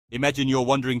Imagine you're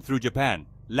wandering through Japan,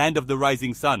 land of the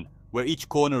rising sun, where each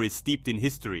corner is steeped in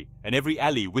history and every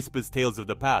alley whispers tales of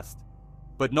the past.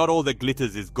 But not all that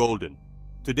glitters is golden.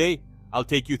 Today, I'll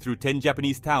take you through 10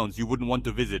 Japanese towns you wouldn't want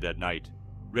to visit at night.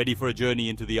 Ready for a journey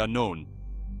into the unknown?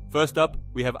 First up,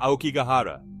 we have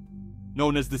Aokigahara.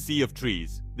 Known as the Sea of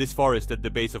Trees, this forest at the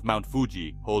base of Mount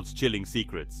Fuji holds chilling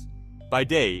secrets. By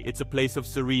day, it's a place of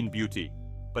serene beauty,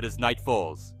 but as night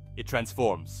falls, it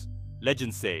transforms.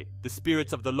 Legends say the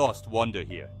spirits of the lost wander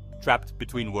here, trapped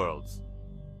between worlds.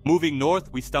 Moving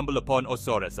north, we stumble upon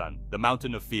Osore-san, the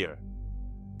Mountain of Fear.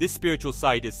 This spiritual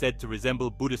site is said to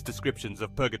resemble Buddhist descriptions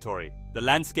of purgatory. The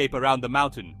landscape around the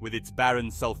mountain, with its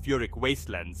barren sulfuric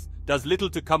wastelands, does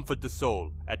little to comfort the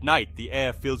soul. At night, the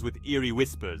air fills with eerie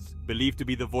whispers, believed to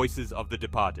be the voices of the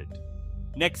departed.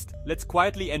 Next, let's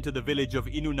quietly enter the village of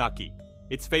Inunaki.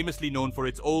 It's famously known for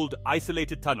its old,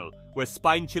 isolated tunnel, where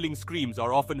spine-chilling screams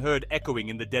are often heard echoing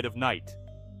in the dead of night.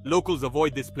 Locals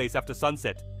avoid this place after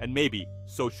sunset, and maybe,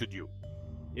 so should you.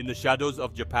 In the shadows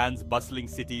of Japan's bustling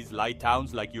cities lie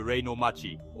towns like Urei no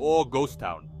Machi, or Ghost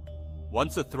Town.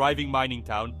 Once a thriving mining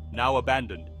town, now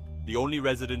abandoned, the only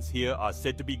residents here are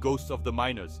said to be ghosts of the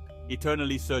miners,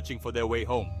 eternally searching for their way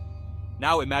home.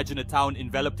 Now imagine a town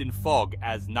enveloped in fog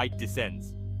as night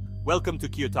descends. Welcome to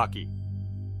Kiyotaki.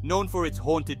 Known for its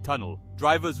haunted tunnel,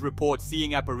 drivers report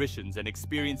seeing apparitions and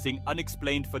experiencing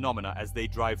unexplained phenomena as they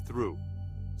drive through.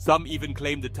 Some even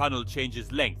claim the tunnel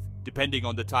changes length, depending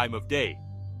on the time of day.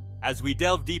 As we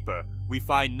delve deeper, we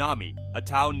find Nami, a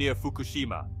town near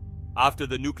Fukushima. After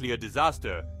the nuclear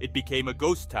disaster, it became a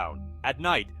ghost town. At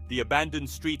night, the abandoned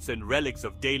streets and relics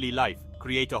of daily life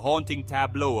create a haunting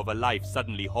tableau of a life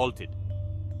suddenly halted.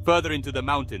 Further into the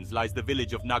mountains lies the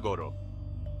village of Nagoro,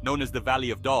 known as the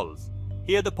Valley of Dolls.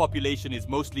 Here the population is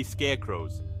mostly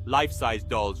scarecrows, life-size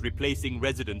dolls replacing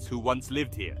residents who once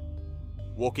lived here.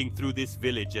 Walking through this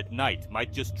village at night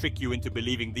might just trick you into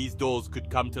believing these dolls could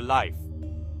come to life.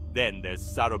 Then there's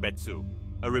Sarobetsu,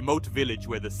 a remote village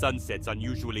where the sun sets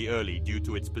unusually early due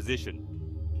to its position.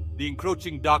 The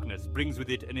encroaching darkness brings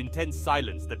with it an intense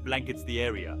silence that blankets the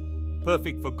area,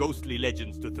 perfect for ghostly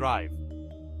legends to thrive.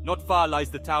 Not far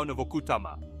lies the town of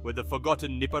Okutama, where the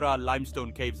forgotten Nippara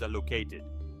limestone caves are located.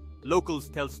 Locals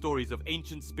tell stories of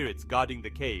ancient spirits guarding the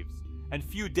caves, and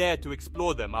few dare to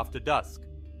explore them after dusk.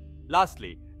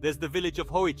 Lastly, there's the village of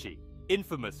Hoichi,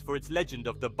 infamous for its legend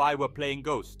of the Biwa-playing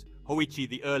ghost, Hoichi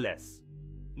the Earless.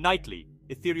 Nightly,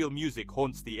 ethereal music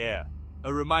haunts the air,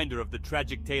 a reminder of the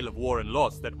tragic tale of war and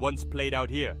loss that once played out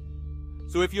here.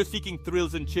 So if you're seeking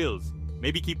thrills and chills,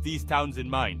 maybe keep these towns in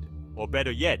mind, or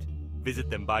better yet, visit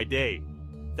them by day.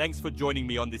 Thanks for joining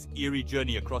me on this eerie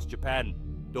journey across Japan.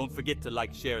 Don't forget to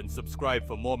like, share, and subscribe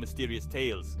for more mysterious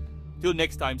tales. Till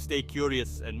next time, stay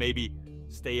curious and maybe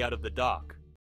stay out of the dark.